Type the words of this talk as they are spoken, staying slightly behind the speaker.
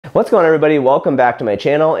What's going on, everybody? Welcome back to my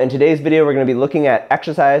channel. In today's video, we're going to be looking at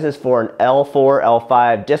exercises for an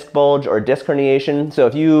L4-L5 disc bulge or disc herniation. So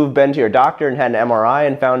if you've been to your doctor and had an MRI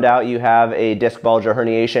and found out you have a disc bulge or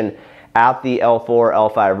herniation at the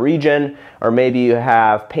L4-L5 region, or maybe you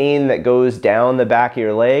have pain that goes down the back of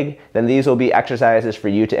your leg, then these will be exercises for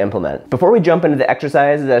you to implement. Before we jump into the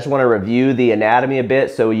exercises, I just want to review the anatomy a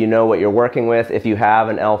bit so you know what you're working with if you have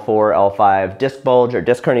an L4-L5 disc bulge or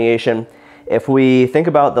disc herniation. If we think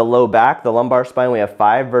about the low back, the lumbar spine, we have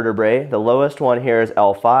 5 vertebrae. The lowest one here is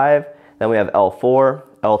L5, then we have L4,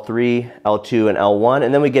 L3, L2, and L1,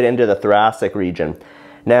 and then we get into the thoracic region.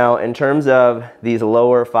 Now, in terms of these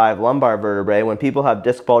lower 5 lumbar vertebrae, when people have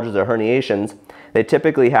disc bulges or herniations, they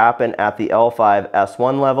typically happen at the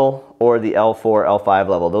L5-S1 level or the L4-L5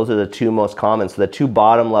 level. Those are the two most common, so the two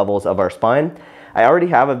bottom levels of our spine. I already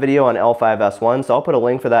have a video on L5-S1, so I'll put a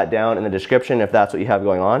link for that down in the description if that's what you have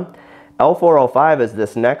going on. L4-L5 is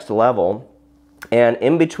this next level, and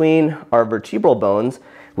in between our vertebral bones,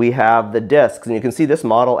 we have the discs, and you can see this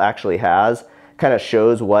model actually kind of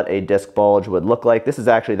shows what a disc bulge would look like. This is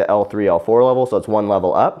actually the L3-L4 level, so it's one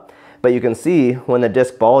level up. But you can see when the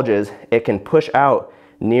disc bulges, it can push out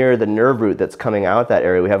near the nerve root that's coming out that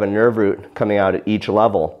area. We have a nerve root coming out at each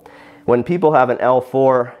level. When people have an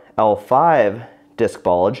L4-L5 disc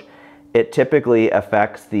bulge, it typically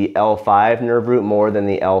affects the L5 nerve root more than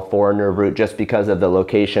the L4 nerve root just because of the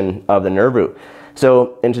location of the nerve root.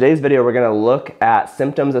 So in today's video, we're going to look at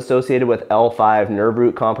symptoms associated with L5 nerve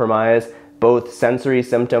root compromise, both sensory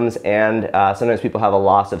symptoms and sometimes people have a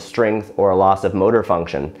loss of strength or a loss of motor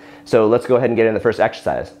function. So let's go ahead and get into the first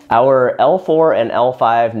exercise. Our L4 and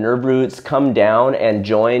L5 nerve roots come down and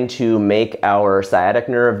join to make our sciatic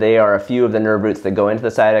nerve. They are a few of the nerve roots that go into the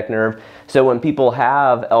sciatic nerve. So when people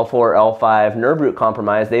have L4, L5 nerve root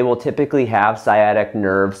compromise, they will typically have sciatic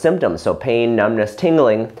nerve symptoms. So pain, numbness,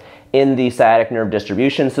 tingling in the sciatic nerve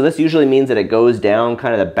distribution. So this usually means that it goes down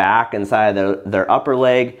kind of the back and side of their upper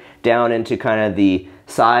leg, down into kind of the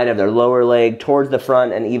side of their lower leg, towards the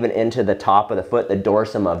front, and even into the top of the foot, the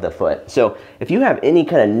dorsum of the foot. So if you have any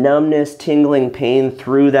kind of numbness, tingling, pain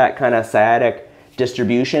through that kind of sciatic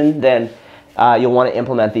distribution, then you'll want to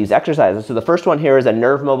implement these exercises. So the first one here is a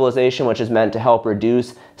nerve mobilization, which is meant to help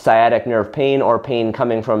reduce sciatic nerve pain or pain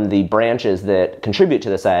coming from the branches that contribute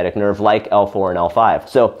to the sciatic nerve, like L4 and L5.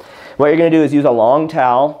 So what you're going to do is use a long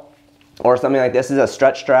towel or something like this. This is a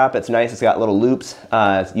stretch strap. It's nice. It's got little loops.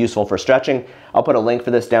 It's useful for stretching. I'll put a link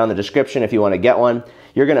for this down in the description if you want to get one.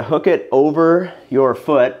 You're going to hook it over your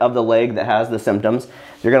foot of the leg that has the symptoms.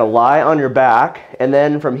 You're going to lie on your back, and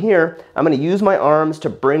then from here, I'm going to use my arms to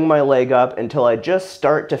bring my leg up until I just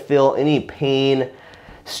start to feel any pain,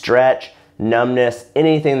 stretch, numbness,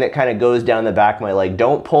 anything that kind of goes down the back of my leg.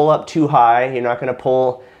 Don't pull up too high. You're not going to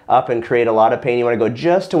pull up and create a lot of pain. You want to go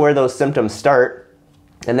just to where those symptoms start.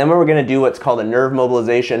 And then we're going to do what's called a nerve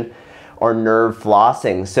mobilization or nerve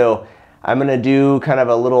flossing. So I'm going to do kind of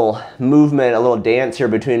a little movement, a little dance here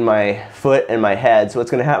between my foot and my head. So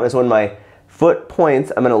what's going to happen is when my foot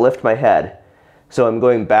points, I'm going to lift my head. So I'm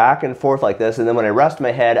going back and forth like this, and then when I rest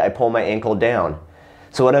my head, I pull my ankle down.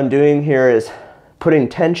 So what I'm doing here is putting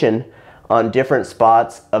tension on different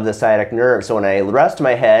spots of the sciatic nerve. So when I rest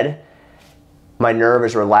my head, my nerve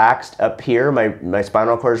is relaxed up here, my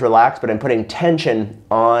spinal cord is relaxed, but I'm putting tension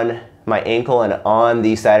on my ankle and on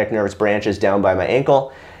the sciatic nerve's branches down by my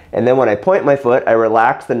ankle. And then when I point my foot, I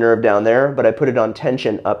relax the nerve down there, but I put it on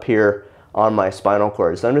tension up here on my spinal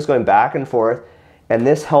cord. So I'm just going back and forth, and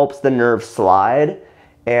this helps the nerve slide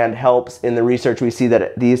and helps, in the research we see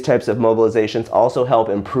that these types of mobilizations also help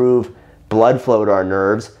improve blood flow to our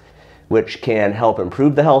nerves, which can help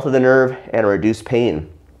improve the health of the nerve and reduce pain.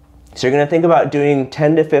 So you're going to think about doing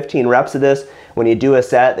 10 to 15 reps of this. When you do a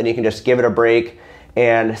set, then you can just give it a break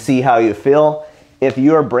and see how you feel. If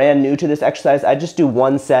you are brand new to this exercise, I just do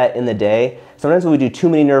one set in the day. Sometimes when we do too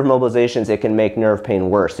many nerve mobilizations, it can make nerve pain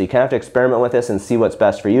worse. So you kind of have to experiment with this and see what's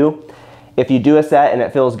best for you. If you do a set and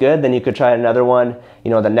it feels good, then you could try another one,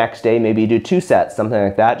 the next day. Maybe you do 2 sets, something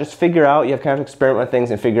like that. Just figure out, you have kind of experiment with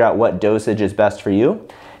things and figure out what dosage is best for you.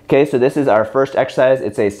 Okay, so this is our first exercise.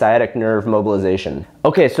 It's a sciatic nerve mobilization.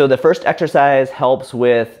 Okay, so the first exercise helps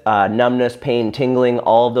with numbness, pain, tingling,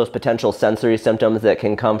 all of those potential sensory symptoms that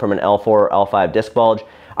can come from an L4 or L5 disc bulge.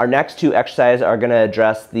 Our next 2 exercises are going to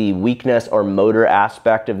address the weakness or motor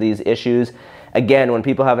aspect of these issues. Again, when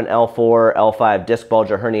people have an L4, L5 disc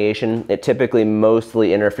bulge or herniation, it typically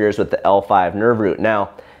mostly interferes with the L5 nerve root. Now,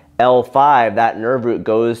 L5, that nerve root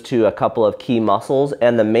goes to a couple of key muscles,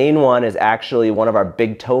 and the main one is actually one of our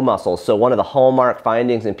big toe muscles. So one of the hallmark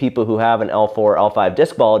findings in people who have an L4, L5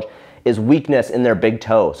 disc bulge is weakness in their big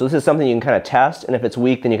toe. So this is something you can kind of test, and if it's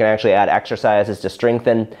weak, then you can actually add exercises to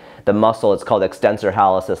strengthen the muscle. It's called extensor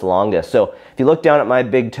hallucis longus. So if you look down at my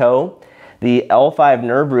big toe, the L5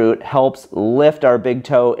 nerve root helps lift our big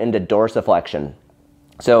toe into dorsiflexion.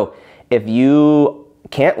 So if you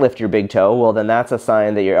can't lift your big toe, well then that's a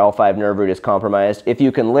sign that your L5 nerve root is compromised. If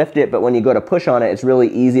you can lift it, but when you go to push on it, it's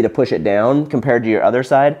really easy to push it down compared to your other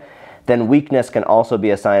side, then weakness can also be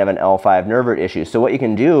a sign of an L5 nerve root issue. So what you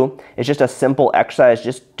can do is just a simple exercise,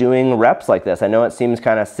 just doing reps like this. I know it seems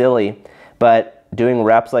kind of silly, but doing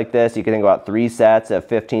reps like this, you can think about 3 sets of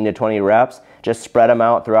 15 to 20 reps, just spread them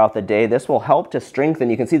out throughout the day. This will help to strengthen.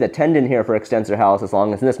 You can see the tendon here for extensor hallucis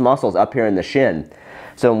longus, and this muscle's up here in the shin.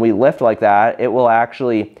 So when we lift like that, it will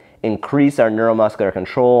actually increase our neuromuscular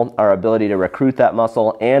control, our ability to recruit that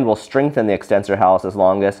muscle, and will strengthen the extensor hallucis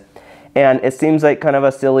longus. And it seems like kind of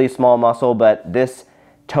a silly small muscle, but this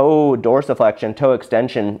toe dorsiflexion, toe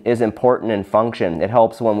extension, is important in function. It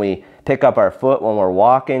helps when we pick up our foot when we're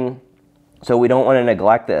walking. So we don't want to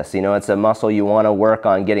neglect this. You know, it's a muscle you want to work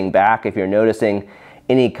on getting back if you're noticing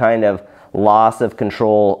any kind of loss of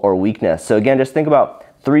control or weakness. So again, just think about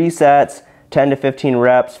 3 sets, 10 to 15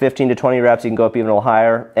 reps, 15 to 20 reps, you can go up even a little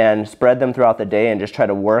higher, and spread them throughout the day and just try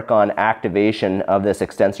to work on activation of this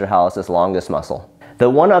extensor hallucis longus muscle. The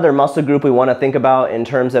one other muscle group we want to think about in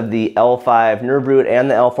terms of the L5 nerve root and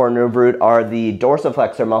the L4 nerve root are the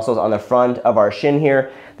dorsiflexor muscles on the front of our shin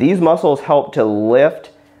here. These muscles help to lift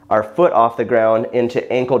our foot off the ground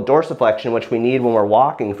into ankle dorsiflexion, which we need when we're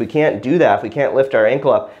walking. If we can't do that, if we can't lift our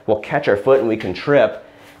ankle up, we'll catch our foot and we can trip.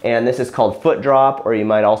 And this is called foot drop, or you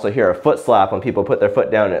might also hear a foot slap when people put their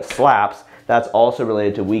foot down and it slaps. That's also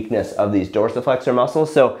related to weakness of these dorsiflexor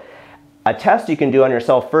muscles. So a test you can do on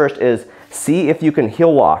yourself first is see if you can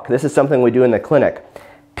heel walk. This is something we do in the clinic.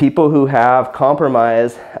 People who have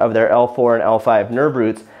compromise of their L4 and L5 nerve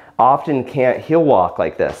roots often can't heel walk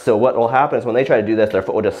like this. So what will happen is when they try to do this, their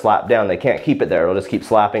foot will just slap down. They can't keep it there. It'll just keep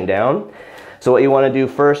slapping down. So what you want to do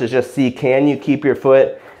first is just see, can you keep your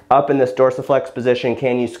foot up in this dorsiflex position?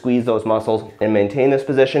 Can you squeeze those muscles and maintain this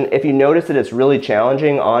position? If you notice that it's really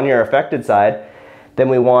challenging on your affected side, then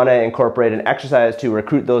we want to incorporate an exercise to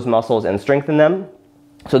recruit those muscles and strengthen them.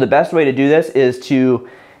 So the best way to do this is to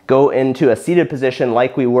go into a seated position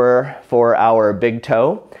like we were for our big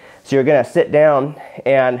toe. So you're going to sit down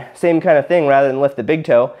and same kind of thing, rather than lift the big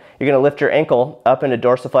toe, you're going to lift your ankle up into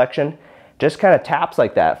dorsiflexion, just kind of taps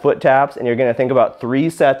like that, foot taps, and you're going to think about 3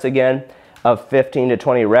 sets again of 15 to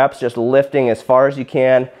 20 reps, just lifting as far as you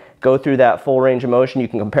can, go through that full range of motion. You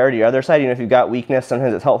can compare to your other side. Even if you've got weakness,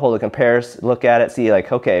 sometimes it's helpful to compare, look at it, see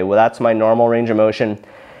like, okay, well that's my normal range of motion,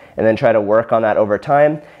 and then try to work on that over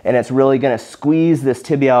time. And it's really going to squeeze this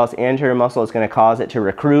tibialis anterior muscle. It's going to cause it to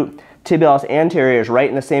recruit. Tibialis anterior is right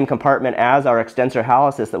in the same compartment as our extensor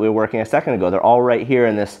hallucis that we were working a second ago. They're all right here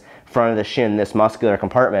in this front of the shin, this muscular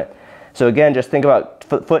compartment. So again, just think about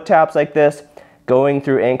foot taps like this, going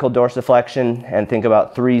through ankle dorsiflexion, and think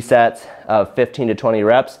about 3 sets of 15 to 20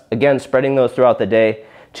 reps. Again, spreading those throughout the day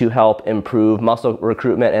to help improve muscle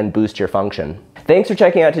recruitment and boost your function. Thanks for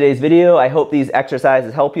checking out today's video. I hope these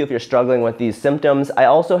exercises help you if you're struggling with these symptoms. I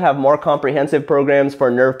also have more comprehensive programs for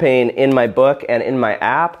nerve pain in my book and in my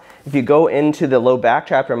app. If you go into the low back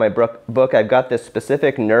chapter of my book, I've got this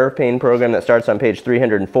specific nerve pain program that starts on page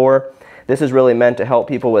 304. This is really meant to help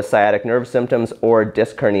people with sciatic nerve symptoms or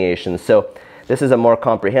disc herniation. So this is a more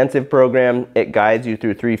comprehensive program. It guides you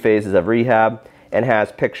through 3 phases of rehab and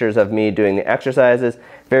has pictures of me doing the exercises,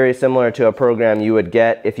 very similar to a program you would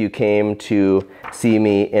get if you came to see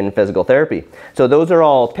me in physical therapy. So those are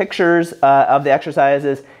all pictures of the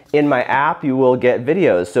exercises. In my app, you will get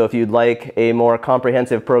videos. So if you'd like a more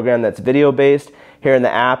comprehensive program that's video-based, here in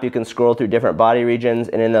the app, you can scroll through different body regions,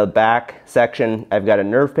 and in the back section, I've got a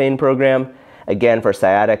nerve pain program, again for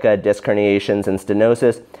sciatica, disc herniations, and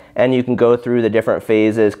stenosis, and you can go through the different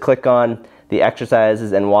phases, click on the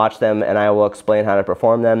exercises and watch them, and I will explain how to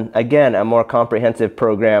perform them. Again, a more comprehensive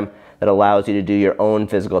program that allows you to do your own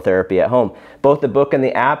physical therapy at home. Both the book and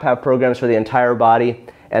the app have programs for the entire body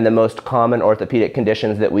and the most common orthopedic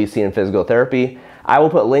conditions that we see in physical therapy. I will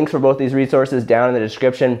put links for both these resources down in the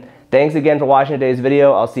description. Thanks again for watching today's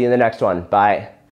video. I'll see you in the next one. Bye.